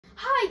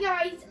Hi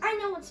guys, I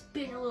know it's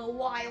been a little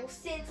while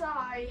since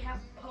I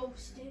have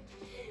posted.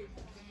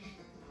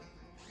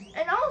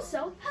 And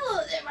also,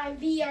 hello there my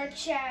VR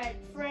chat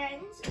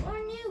friends, or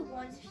new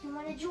ones if you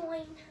want to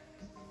join.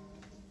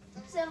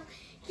 So,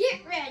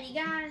 get ready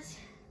guys.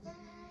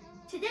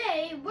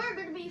 Today, we're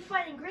going to be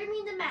fighting Grim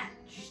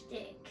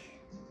Matchstick.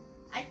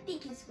 I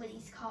think is what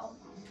he's called.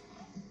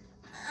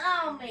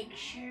 I'll make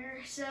sure.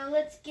 So,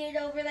 let's get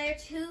over there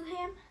to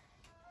him.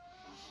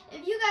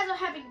 If you guys are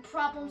having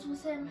problems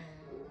with him,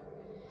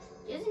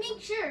 just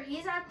make sure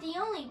he's not the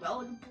only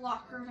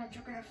roadblocker that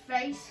you're gonna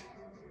face.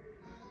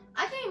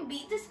 I can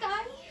beat this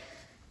guy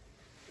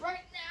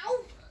right now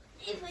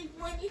if I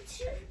wanted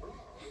to.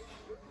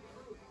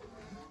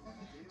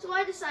 So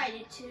I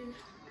decided to.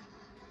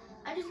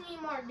 I just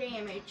need more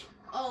damage.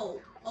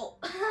 Oh,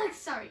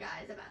 sorry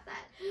guys about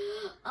that.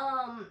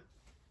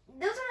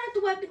 Those are not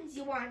the weapons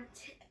you want.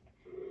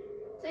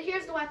 So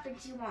here's the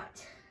weapons you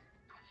want.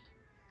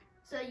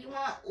 So you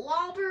want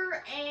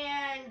Lobber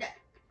and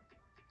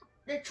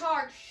the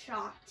charge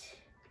shot.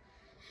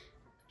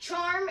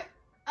 Charm,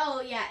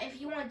 oh yeah, if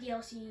you want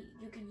DLC,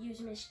 you could use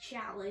Miss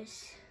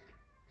Chalice.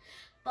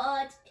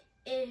 But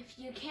if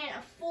you can't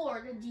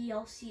afford a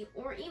DLC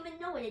or even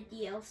know what a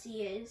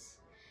DLC is,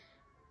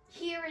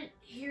 here's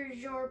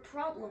your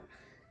problem.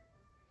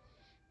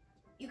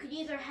 You could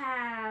either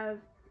have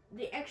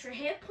the extra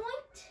hit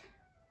point,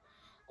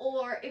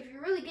 or if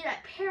you're really good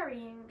at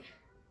parrying,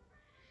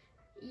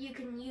 you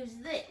can use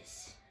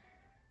this.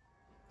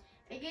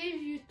 It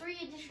gives you 3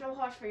 additional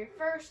hearts for your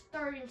first,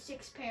 third, and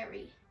 6th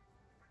parry.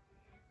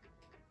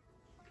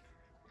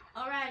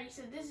 Alrighty,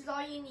 so this is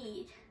all you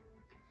need.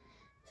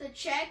 So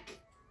check.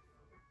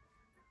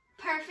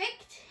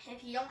 Perfect.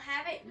 If you don't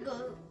have it,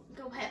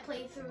 go ahead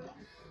play through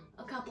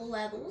a couple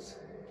levels.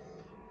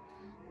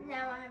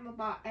 Now I have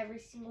about every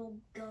single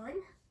gun.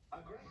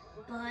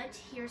 But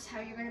here's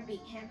how you're gonna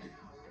beat him.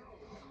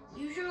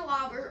 Use your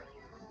Lobber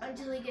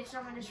until he gets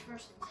done with his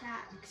first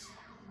attacks.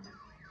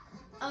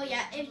 Oh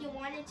yeah, if you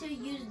wanted to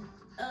use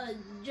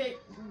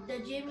the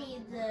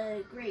Jimmy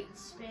the Great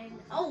Spin.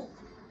 Oh,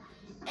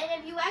 and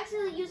if you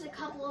accidentally use a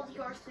couple of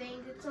your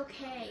things, it's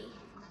okay.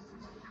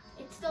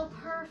 It's still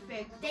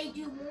perfect. They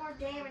do more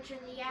damage than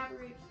the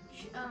average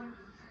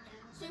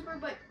super,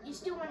 but you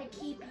still want to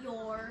keep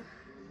your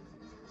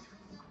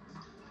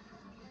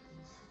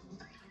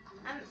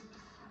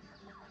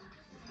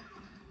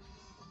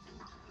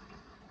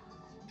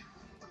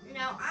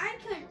now I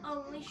could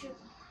unleash a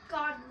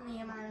godly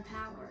amount of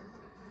power.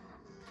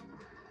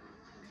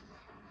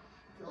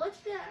 So let's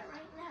do that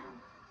right now.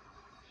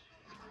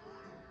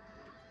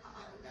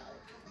 Oh no.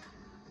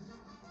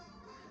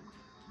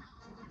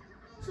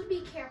 So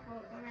be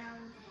careful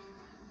around.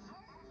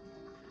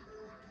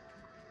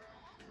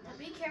 Now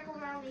be careful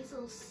around these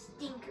little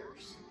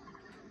stinkers.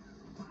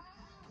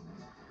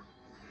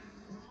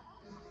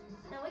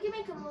 Now we can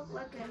make him look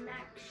like a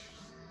magic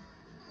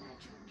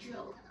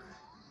joke.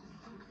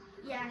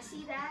 Yeah,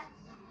 see that?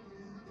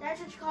 That's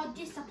what you call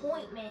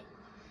disappointment.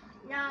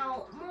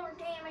 Now, more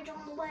damage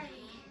on the way.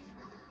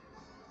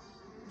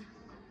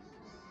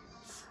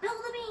 Spill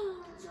the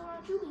beans, or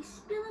you'll be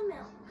spilling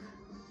milk.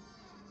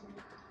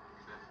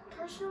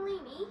 Personally,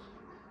 me,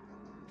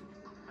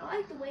 I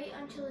like to wait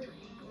until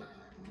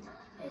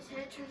his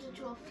head turns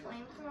into a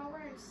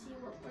flamethrower and see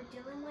what we're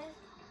dealing with.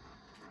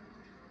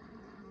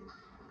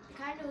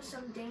 Kind of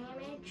some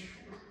damage.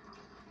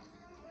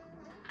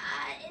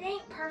 It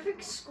ain't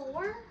perfect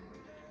score.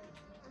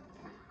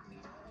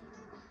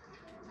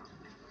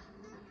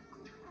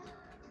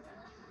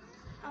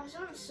 I was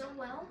doing so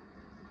well.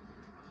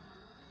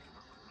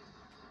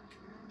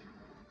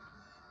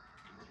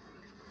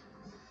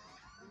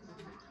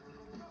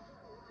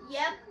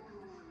 Yep.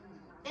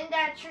 And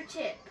that's your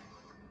tip.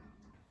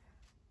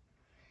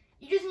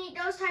 You just need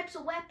those types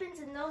of weapons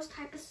and those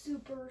type of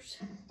supers.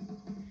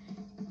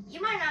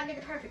 You might not get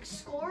a perfect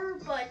score,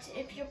 but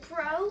if you're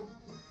pro,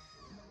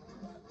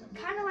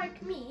 kind of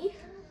like me,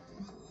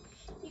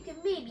 you can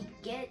maybe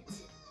get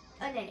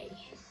an A.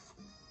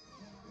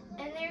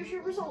 And there's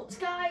your results,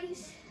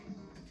 guys.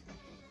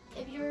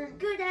 If you're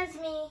good as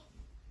me,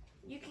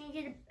 you can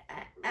get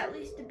at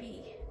least a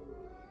B.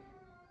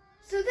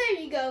 So there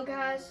you go,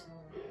 guys.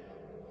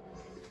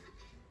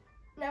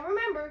 Now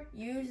remember,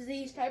 use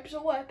these types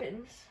of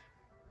weapons.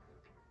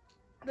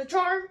 The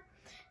charm,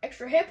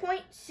 extra hit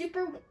point,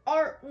 super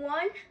art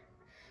 1,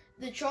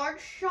 the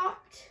charge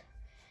shot,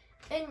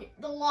 and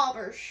the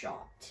Lobber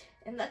shot.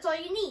 And that's all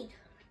you need.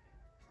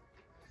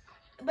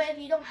 But if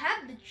you don't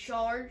have the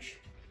charge,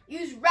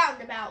 use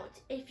roundabout.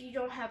 If you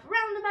don't have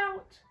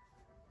roundabout,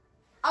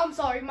 I'm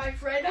sorry, my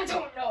friend, I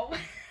don't know.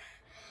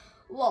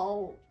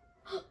 Lol.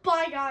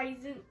 Bye, guys.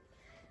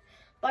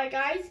 Bye,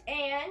 guys.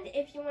 And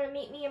if you want to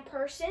meet me in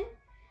person,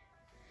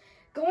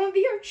 go on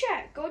VR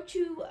chat. Go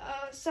to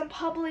some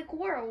public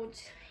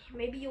worlds.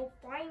 Maybe you'll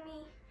find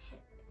me.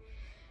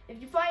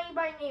 If you find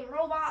anybody named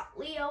Robot,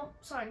 Leo,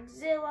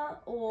 Soniczilla,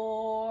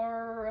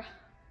 or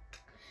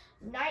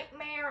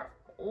Nightmare,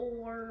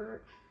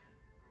 or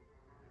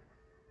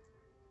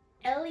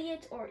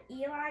Elliot, or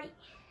Eli,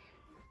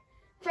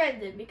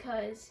 friend them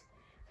because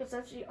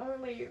that's the only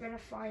way you're gonna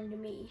find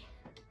me.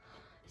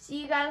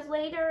 See you guys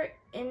later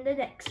in the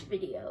next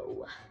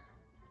video.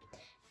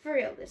 For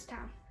real this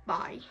time.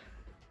 Bye.